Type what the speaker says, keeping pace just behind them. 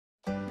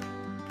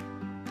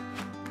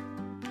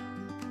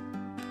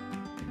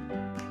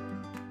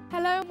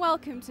Hello and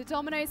welcome to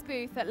Domino's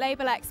booth at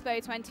Label Expo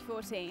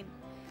 2014.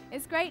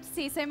 It's great to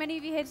see so many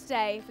of you here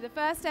today for the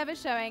first ever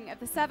showing of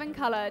the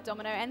 7-colour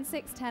Domino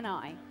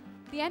N610i.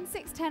 The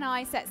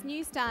N610i sets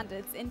new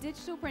standards in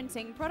digital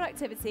printing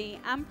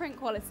productivity and print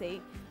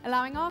quality,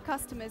 allowing our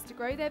customers to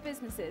grow their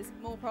businesses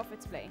more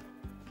profitably.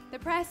 The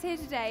press here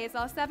today is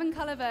our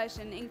 7-colour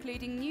version,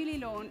 including newly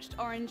launched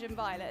orange and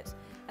violet,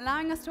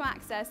 allowing us to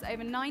access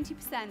over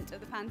 90%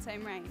 of the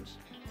Pantone range.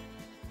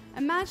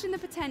 Imagine the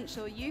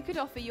potential you could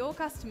offer your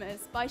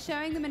customers by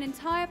showing them an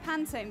entire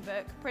Pantone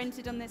book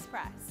printed on this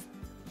press.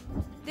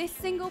 This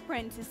single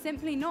print is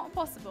simply not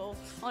possible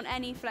on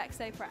any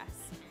Flexo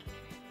press.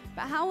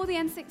 But how will the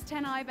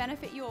N610i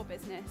benefit your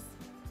business?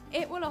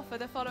 It will offer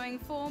the following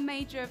 4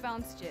 major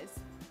advantages: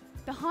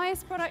 the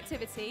highest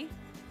productivity,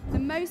 the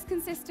most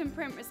consistent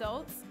print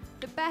results,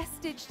 the best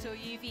digital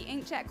UV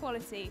inkjet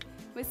quality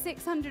with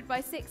 600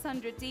 by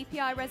 600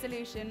 DPI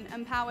resolution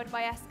and powered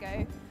by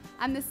ESCO,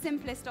 and the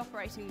simplest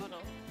operating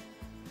model.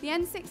 The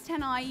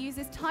N610i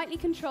uses tightly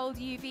controlled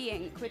UV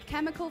ink with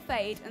chemical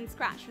fade and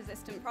scratch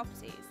resistant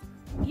properties.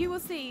 You will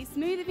see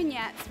smoother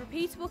vignettes,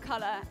 repeatable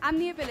colour and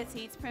the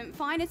ability to print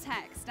finer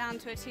text down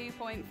to a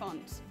 2-point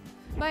font.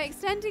 By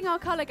extending our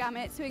colour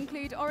gamut to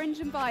include orange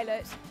and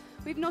violet,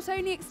 we've not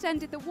only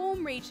extended the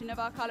warm region of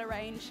our colour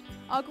range,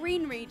 our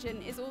green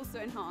region is also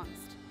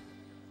enhanced.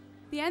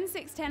 The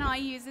N610i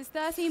uses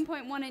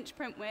 13.1-inch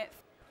print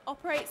width,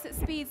 operates at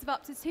speeds of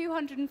up to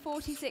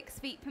 246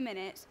 feet per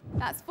minute,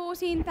 that's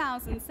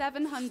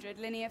 14,700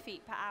 linear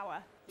feet per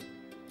hour.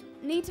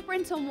 Need to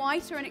print on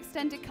white or an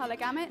extended colour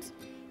gamut?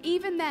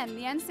 Even then,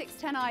 the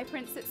N610i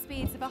prints at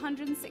speeds of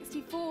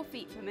 164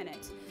 feet per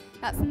minute,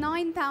 that's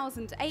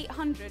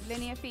 9,800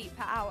 linear feet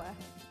per hour.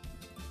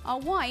 Our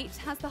white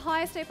has the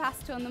highest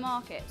opacity on the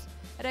market,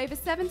 at over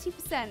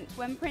 70%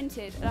 when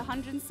printed at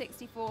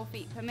 164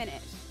 feet per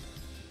minute.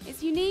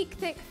 Its unique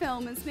thick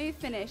film and smooth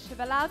finish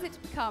have allowed it to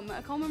become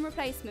a common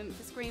replacement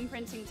for screen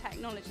printing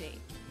technology.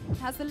 It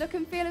has the look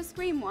and feel of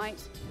screen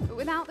white, but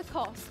without the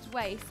cost,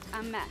 waste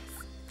and mess.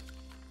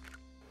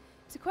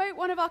 To quote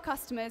one of our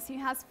customers who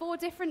has 4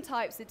 different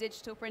types of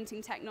digital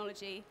printing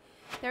technology,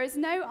 "There is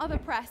no other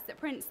press that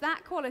prints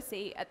that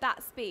quality at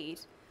that speed.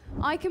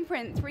 I can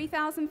print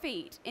 3,000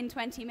 feet in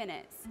 20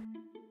 minutes.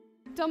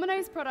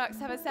 Domino's products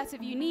have a set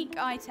of unique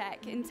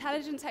iTech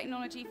intelligent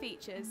technology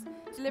features,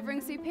 delivering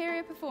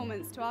superior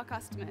performance to our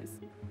customers.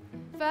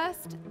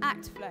 First,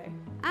 ActFlow.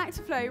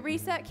 ActFlow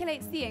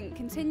recirculates the ink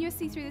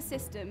continuously through the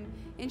system,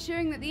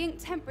 ensuring that the ink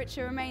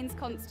temperature remains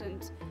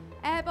constant,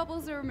 air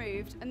bubbles are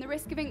removed, and the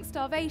risk of ink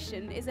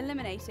starvation is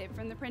eliminated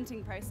from the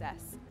printing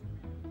process.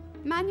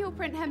 Manual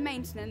printhead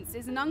maintenance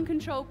is an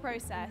uncontrolled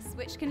process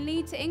which can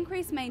lead to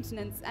increased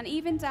maintenance and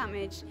even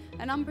damage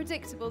and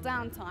unpredictable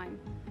downtime.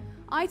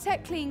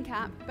 iTech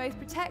CleanCap both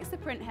protects the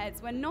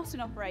printheads when not in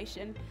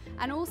operation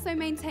and also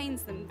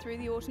maintains them through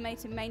the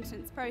automated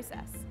maintenance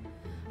process.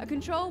 A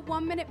controlled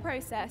 1-minute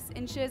process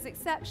ensures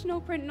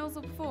exceptional print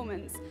nozzle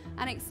performance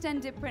and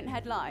extended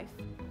printhead life.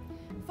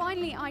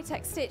 Finally,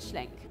 iTech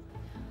StitchLink.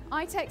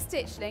 iTech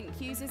StitchLink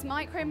uses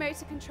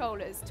micromotor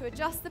controllers to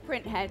adjust the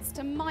printheads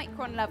to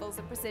micron levels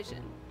of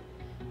precision.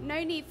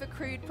 No need for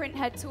crude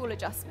printhead tool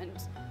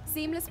adjustment.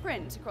 Seamless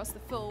print across the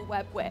full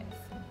web width.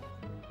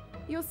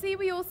 You'll see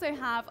we also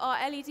have our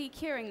LED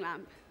curing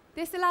lamp.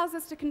 This allows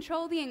us to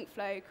control the ink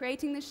flow,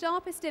 creating the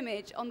sharpest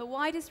image on the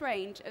widest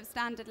range of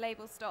standard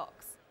label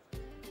stocks.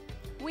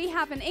 We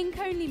have an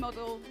ink-only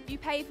model, you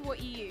pay for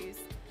what you use.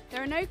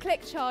 There are no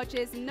click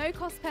charges and no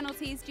cost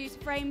penalties due to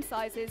frame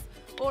sizes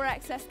or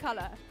excess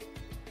colour.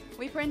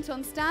 We print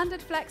on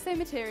standard Flexo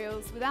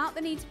materials without the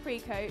need to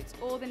pre-coat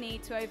or the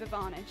need to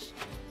over-varnish.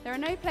 There are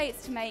no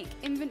plates to make,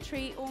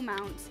 inventory or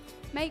mount.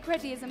 Make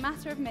ready is a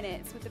matter of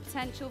minutes with the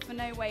potential for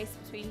no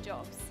waste between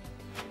jobs.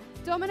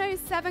 Domino's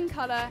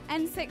 7-colour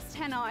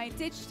N610i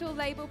digital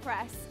label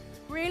press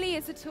really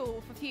is a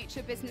tool for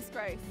future business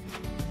growth.